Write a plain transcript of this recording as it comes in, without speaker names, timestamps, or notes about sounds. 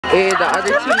Hey, the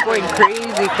other team going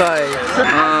crazy, guys.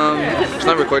 It's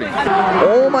not recording.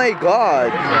 Oh my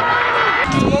god.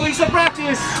 2 weeks of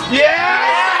practice. Yeah!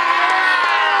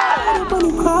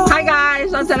 Hi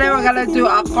guys, so today we're gonna do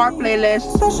a car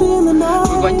playlist.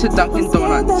 We're going to Dunkin'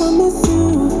 Donuts.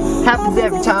 Happens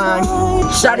every time.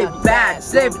 Shawty bad,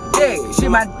 slip dick. She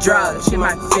my drug, she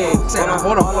my fix.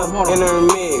 Hold on. In her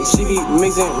mix, she keep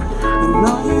mixing. And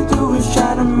all you do is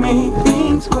try to make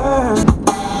things work.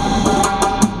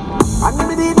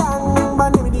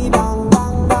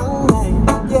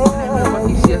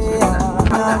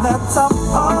 That's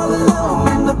all alone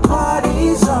in the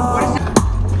party zone.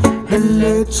 And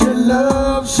let your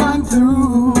love shine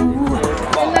through.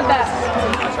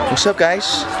 What's up,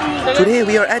 guys? Today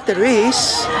we are at the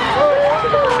race.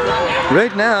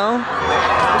 Right now.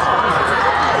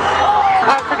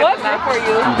 What's that for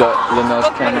you? You got Linnell's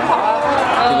camera.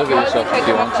 You can look at yourself if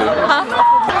you want to.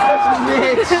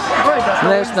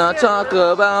 Let's not talk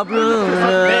about Bruno.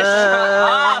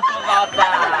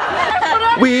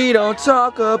 We don't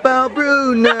talk about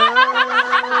Bruno.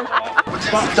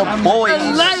 The boys.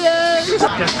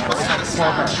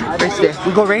 Race day.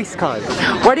 We go race cars.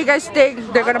 What do you guys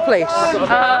think they're gonna place?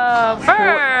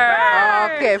 First.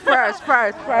 Okay, first.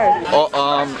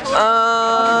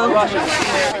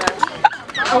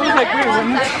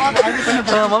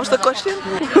 What was the question?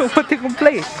 What they gonna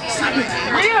place?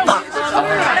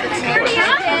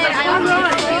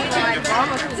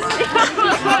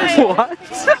 What?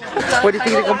 What do you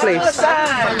think they can place?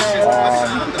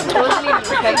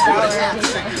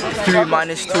 3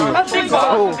 minus 2.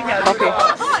 Oh, okay.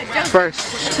 First.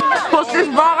 Post this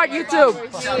vlog on YouTube.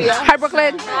 Hi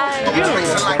Brooklyn.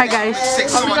 Hi guys.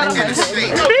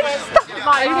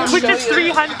 Which is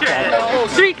 300.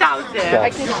 3,000. I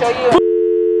can show you.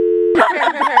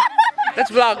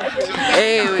 Let's vlog.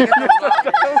 Hey, we got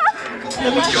the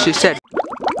vlog. She said.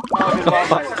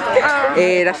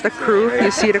 Hey, that's the crew.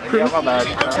 You see the crew?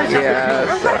 Yeah.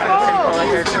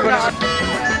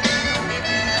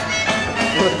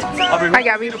 Hi,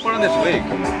 Gabby. Put on this wig.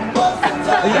 Almost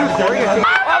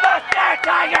there,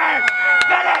 Tiger!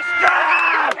 Finish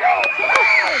strong!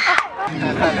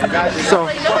 So,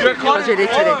 how's your day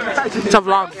today? It's a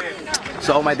vlog.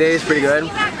 So my day is pretty good.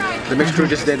 The mixed crew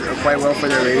just did quite well for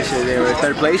their race. They were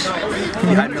 3rd place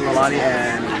behind Mililani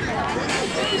and...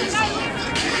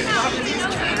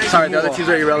 Sorry, the other teams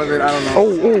are irrelevant. I don't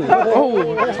know.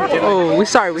 Oh, we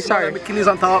sorry. Bikini's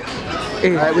on top.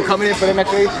 Hey. Alright, we coming in for the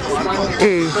next race.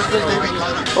 Hey.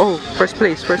 Oh, first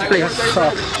place.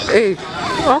 Hey.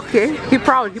 Okay. He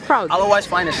proud. Otherwise,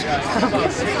 finest.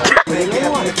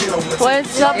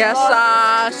 What's up? Yes,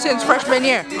 since freshman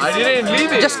year. I didn't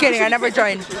leave it. Just kidding, I never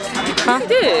joined. Huh? You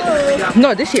did.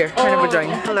 No, this year. I never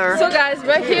joined. So guys,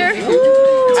 right here.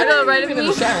 I know, right of me.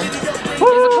 There's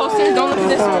a poster. Don't look at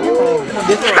this one.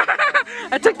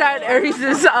 I took that Aries'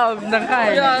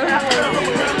 Nangkai. Yeah.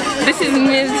 This is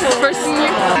Ms. first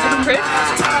senior. Chris.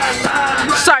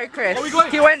 Sorry, Chris.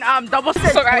 He went double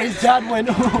six. So guys,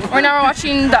 we're now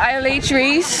watching the ILH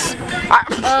race.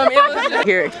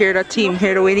 Here the team,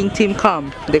 here the winning team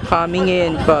come. They're coming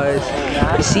in, cause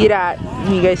you see that?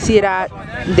 You guys see that?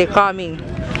 They're coming.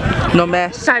 No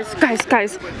mess.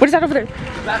 Guys. What is that over there?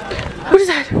 What is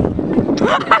that?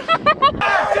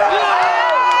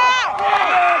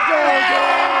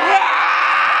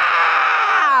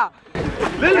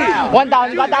 One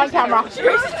down, camera.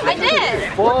 I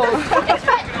did.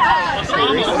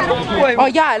 Oh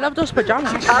yeah, I love those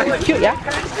pajamas. Cute, yeah?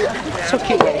 So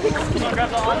cute.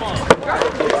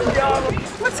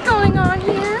 What's going on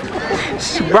here?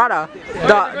 Brother,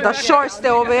 the shorts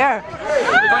still over there.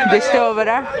 They still over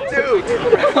there.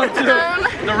 What's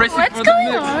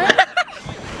going on?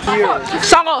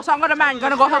 Songo the man,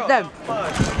 gonna go help them.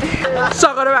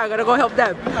 Songo the man, gonna go help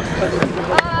them.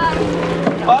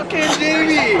 Fucking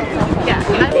Jamie!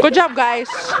 Good job, guys.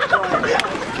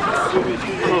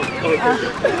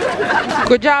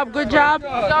 Good job. Good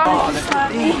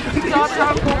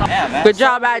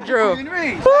job, Andrew.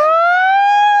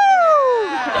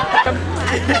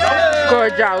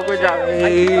 Good job.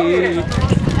 Hey.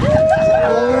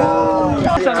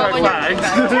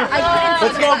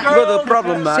 Let's go, girl. The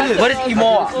problem, man. What is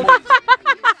emo?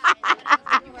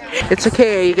 It's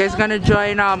okay. You guys gonna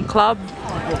join club?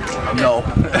 No.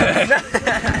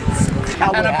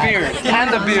 And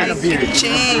a beer.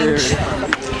 Change.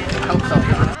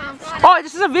 Oh,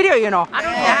 this is a video, you know. I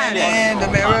don't dance. And the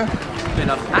mirror.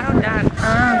 I don't dance.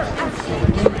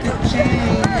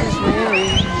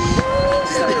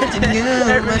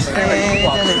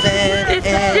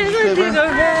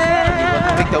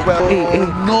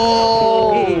 No.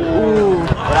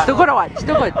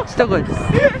 Still good.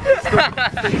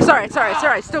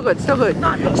 Sorry. Still good. Still good.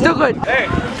 Hey,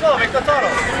 let's go, make the tunnel.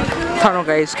 Tunnel,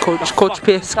 guys. Coach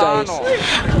Pierce, guys.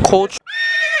 Coach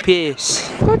Pierce.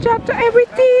 Good job to every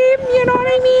team. You know what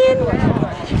I mean?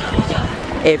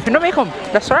 Hey, if you don't make them,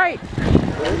 that's right.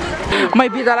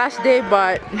 Might be the last day,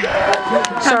 but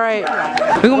it's alright.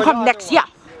 We're gonna come next year.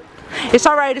 It's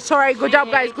alright. Good job,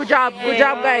 guys. Good job,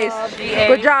 guys.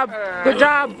 Good job.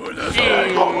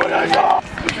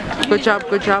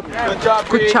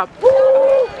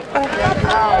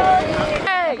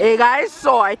 Hey guys,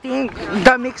 so I think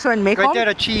the next one make Right there,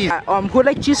 the cheese. Who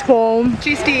like cheese foam?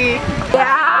 Cheese stick.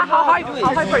 Yeah, how high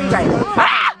for you guys?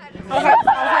 Ah! How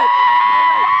high?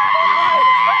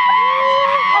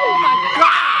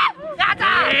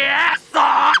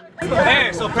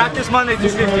 Hey, so practice Monday through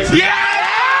 50. Yeah!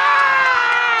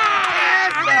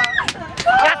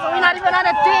 Yeah, so we're not even on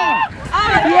a team.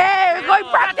 Yeah, we're going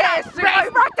practice. We're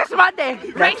going practice Monday.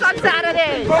 Race on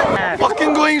Saturday.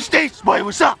 Fucking going States, boy.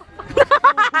 What's up? States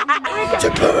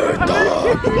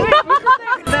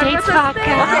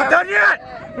podcast. Not done yet.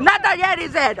 Not done yet, he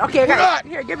said. Okay, guys.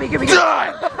 Here, give me.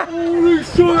 Done.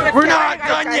 We're not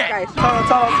done yet.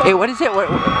 Hey, what is it?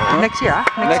 Next year,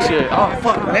 huh? Next year. Oh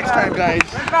fuck. Next time, guys.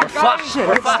 Next year.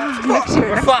 Next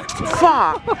year. Fuck.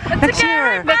 Fuck. Next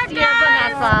year. Next year,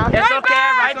 Vanessa. It's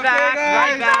okay, right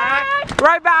back.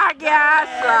 Right back, yes.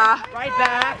 Right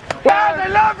back. Guys, I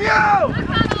love you.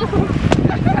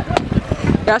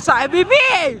 Yes, MVP.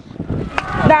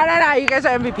 No, you guys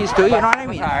are MVPs too, you know what I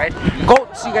mean? Alright.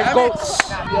 Goats, you guys goats.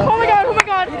 Oh my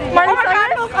god. Marty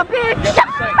Cyrus, a bitch.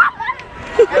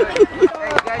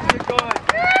 Guys, you're good.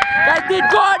 Guys did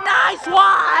good, nice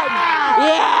one.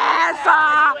 Yes,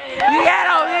 you get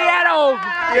him.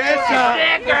 Yes, sir.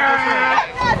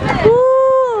 Woo.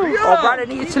 Oh, brother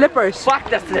needs slippers. Fuck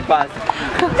the slippers.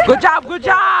 Good job.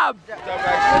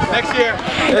 Next year.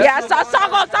 Yes,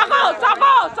 Soko.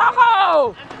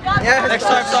 Yes. Next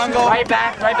time, Songo. Right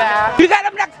back. You got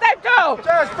him next time too.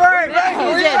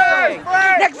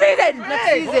 Next season.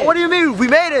 What do you mean? We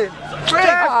made it.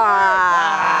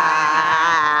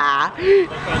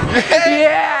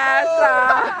 Yes.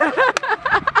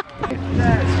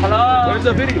 Hello. Where's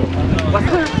the video? Where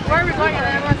are we going?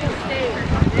 Everyone's going to stay.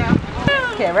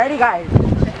 Yeah. Okay, ready, guys? Yep.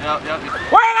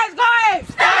 Where are you guys going?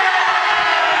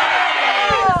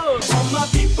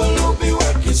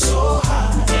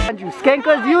 Andrew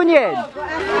Skanker's Union.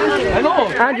 I know.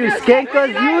 Andrew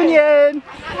Skanker's Union.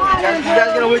 You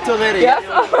guys gonna wait till later? Yes.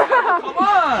 Come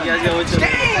on. You guys gonna wait till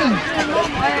later?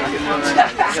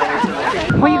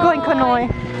 Where you going, Kanoi?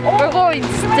 We're going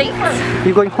States.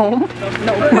 You going home?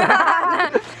 No.